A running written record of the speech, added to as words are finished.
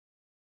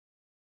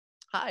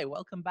Hi,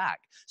 welcome back.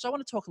 So, I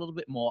want to talk a little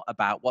bit more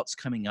about what's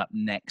coming up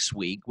next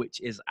week,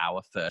 which is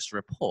our first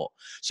report.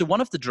 So,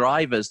 one of the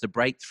drivers, the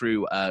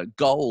breakthrough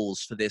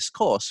goals for this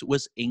course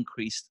was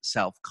increased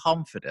self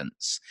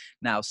confidence.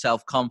 Now,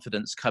 self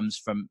confidence comes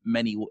from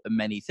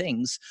many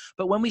things,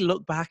 but when we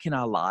look back in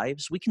our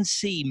lives, we can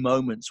see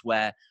moments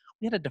where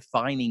we had a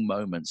defining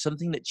moment,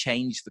 something that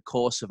changed the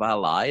course of our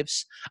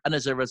lives. And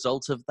as a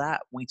result of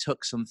that, we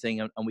took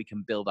something and we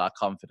can build our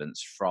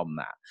confidence from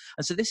that.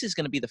 And so this is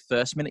going to be the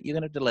first minute you're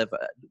going to deliver,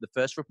 the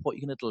first report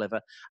you're going to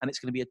deliver, and it's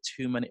going to be a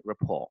 2 minute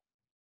report.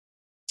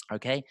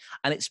 Okay.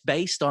 And it's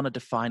based on a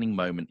defining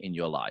moment in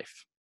your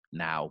life.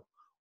 Now,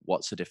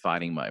 what's a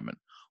defining moment?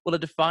 Well, a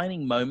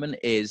defining moment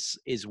is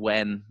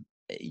when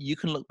you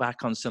can look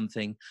back on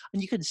something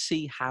and you can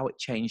see how it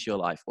changed your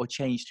life or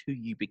changed who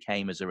you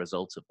became as a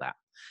result of that.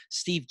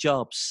 Steve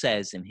Jobs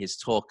says in his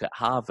talk at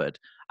Harvard,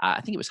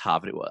 I think it was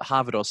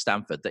Harvard or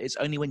Stanford, that it's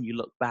only when you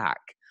look back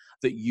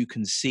that you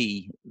can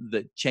see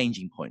the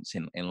changing points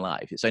in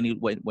life. It's only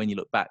when you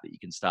look back that you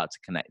can start to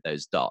connect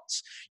those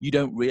dots. You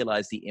don't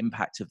realize the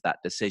impact of that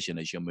decision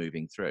as you're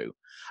moving through.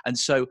 And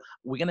so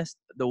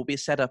there will be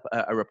set up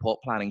a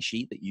report planning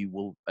sheet that you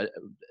will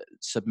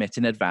submit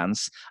in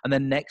advance. And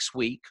then next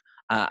week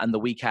and the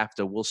week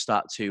after, we'll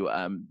start to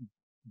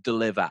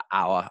deliver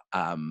our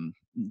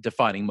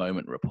defining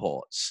moment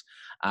reports.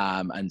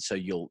 And so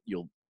you'll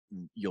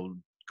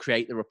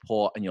create the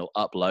report and you'll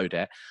upload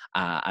it,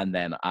 and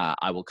then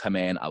I will come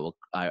in.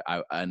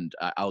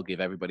 I'll give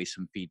everybody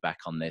some feedback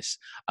on this,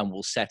 and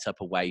we'll set up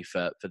a way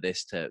for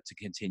this to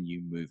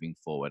continue moving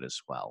forward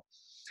as well.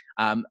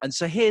 And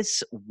so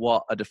here's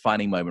what a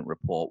defining moment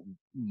report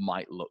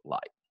might look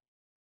like.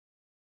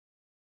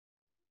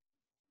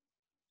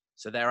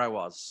 So there I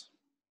was,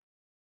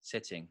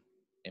 sitting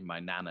in my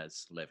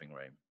nana's living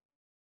room.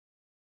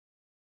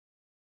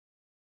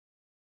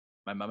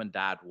 My mum and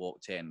dad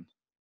walked in, and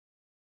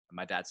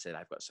my dad said,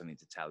 "I've got something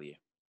to tell you." It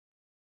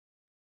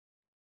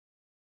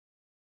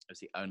was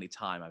the only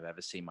time I've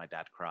ever seen my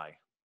dad cry.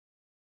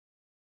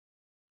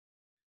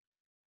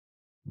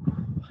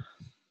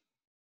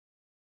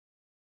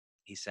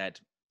 He said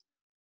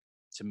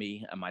to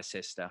me and my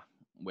sister,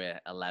 we're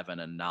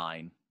 11 and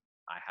 9,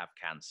 "I have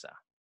cancer."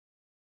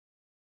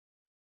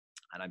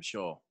 And I'm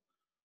sure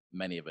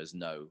many of us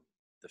know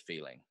the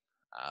feeling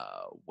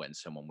when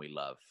someone we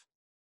love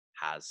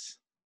has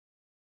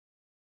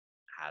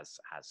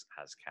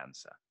has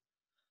cancer.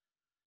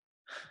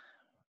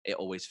 It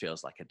always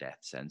feels like a death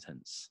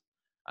sentence.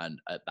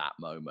 And at that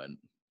moment,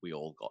 we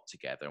all got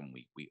together and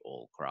we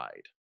all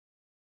cried.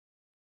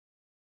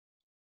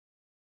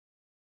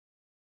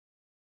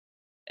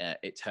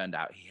 It turned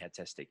out he had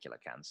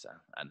testicular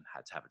cancer and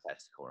had to have a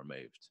testicle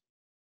removed.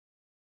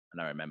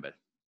 And I remember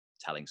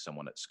telling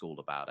someone at school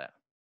about it.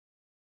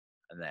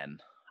 And then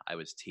I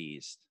was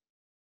teased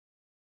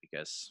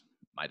because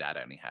my dad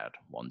only had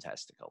one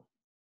testicle.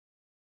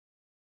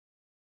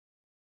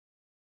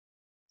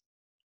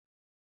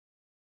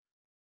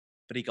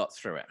 But he got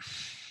through it.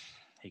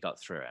 He got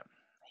through it.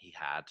 He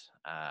had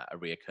a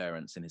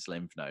reoccurrence in his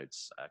lymph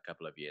nodes a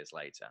couple of years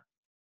later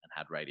and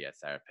had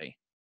radiotherapy,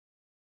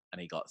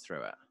 and he got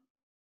through it.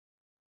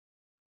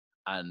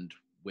 And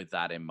with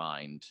that in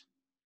mind,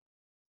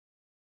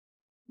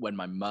 when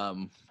my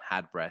mum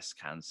had breast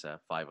cancer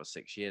 5 or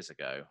 6 years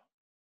ago,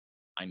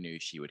 I knew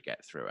she would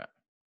get through it.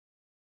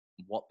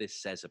 What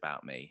this says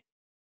about me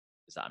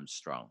is that I'm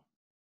strong.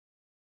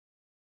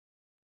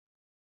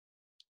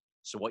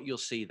 So, what you'll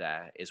see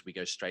there is we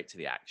go straight to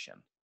the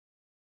action.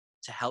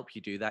 To help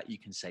you do that, you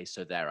can say,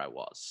 "So there I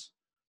was."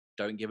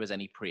 Don't give us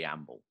any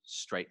preamble,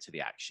 straight to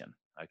the action,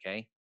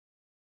 okay?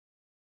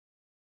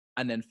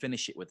 And then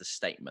finish it with a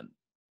statement,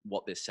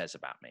 what this says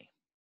about me.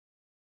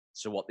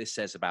 So, what this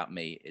says about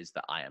me is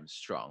that I am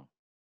strong.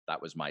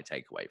 That was my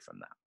takeaway from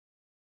that.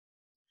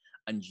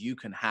 And you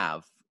can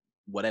have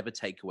whatever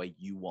takeaway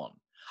you want.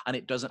 And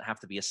it doesn't have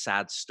to be a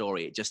sad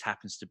story. It just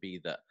happens to be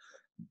that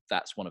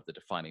that's one of the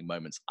defining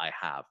moments I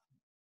have.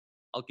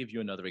 I'll give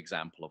you another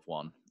example of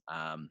one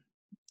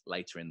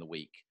later in the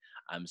week,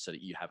 so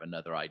that you have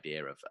another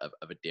idea of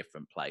a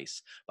different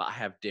place. But I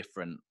have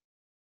different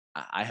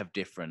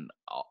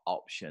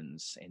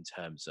options in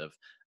terms of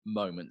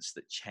moments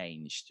that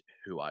changed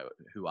who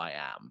I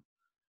am.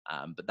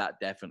 But that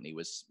definitely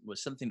was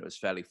something that was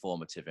fairly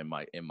formative in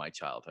my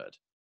childhood.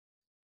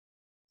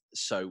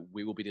 So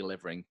we will be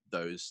delivering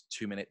those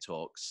 2 minute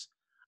talks,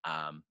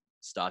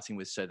 starting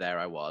with "So there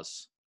I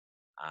was,"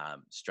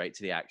 straight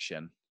to the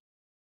action,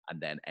 and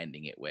then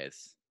ending it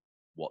with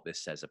 "What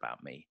this says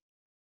about me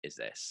is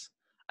this."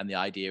 And the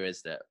idea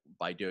is that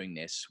by doing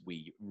this,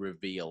 we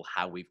reveal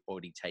how we've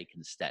already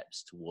taken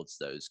steps towards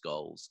those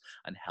goals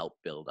and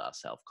help build our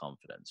self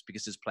confidence.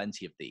 Because there's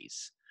plenty of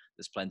these.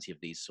 There's plenty of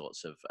these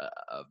sorts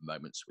of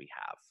moments we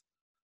have.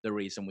 The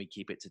reason we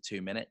keep it to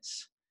 2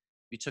 minutes,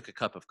 if you took a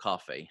cup of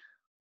coffee,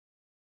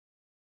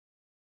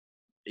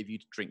 if you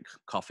drink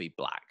coffee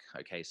black,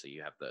 okay, so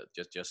you have the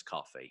just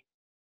coffee,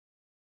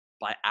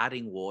 by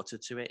adding water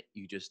to it,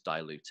 you just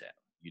dilute it.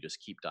 You just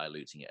keep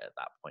diluting it at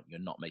that point. You're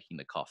not making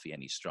the coffee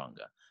any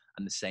stronger.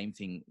 And the same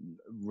thing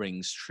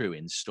rings true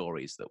in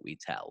stories that we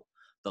tell.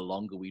 The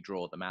longer we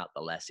draw them out,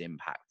 the less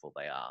impactful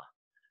they are.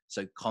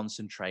 So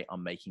concentrate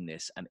on making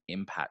this an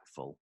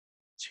impactful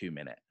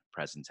 2-minute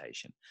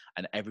presentation,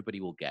 and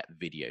everybody will get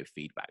video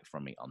feedback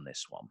from me on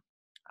this one.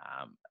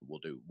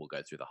 We'll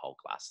go through the whole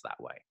class that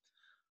way.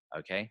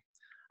 Okay.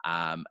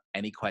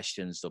 Any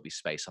questions? There'll be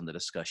space on the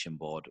discussion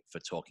board for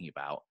talking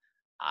about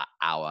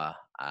our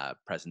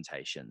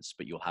presentations,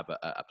 but you'll have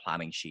a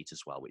planning sheet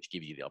as well, which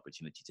gives you the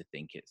opportunity to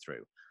think it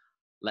through.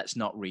 Let's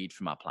not read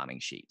from our planning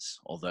sheets.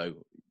 Although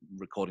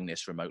recording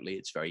this remotely,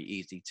 it's very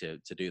easy to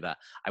do that.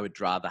 I would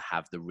rather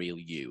have the real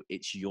you.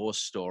 It's your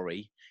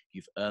story.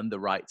 You've earned the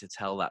right to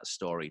tell that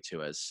story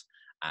to us.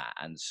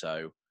 And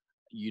so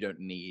you don't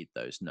need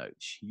those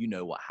notes. You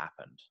know what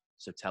happened.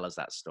 So tell us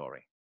that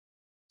story.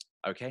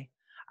 Okay?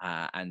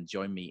 And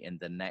join me in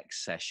the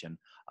next session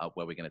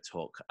where we're going to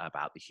talk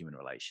about the human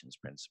relations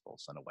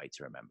principles and a way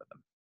to remember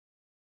them.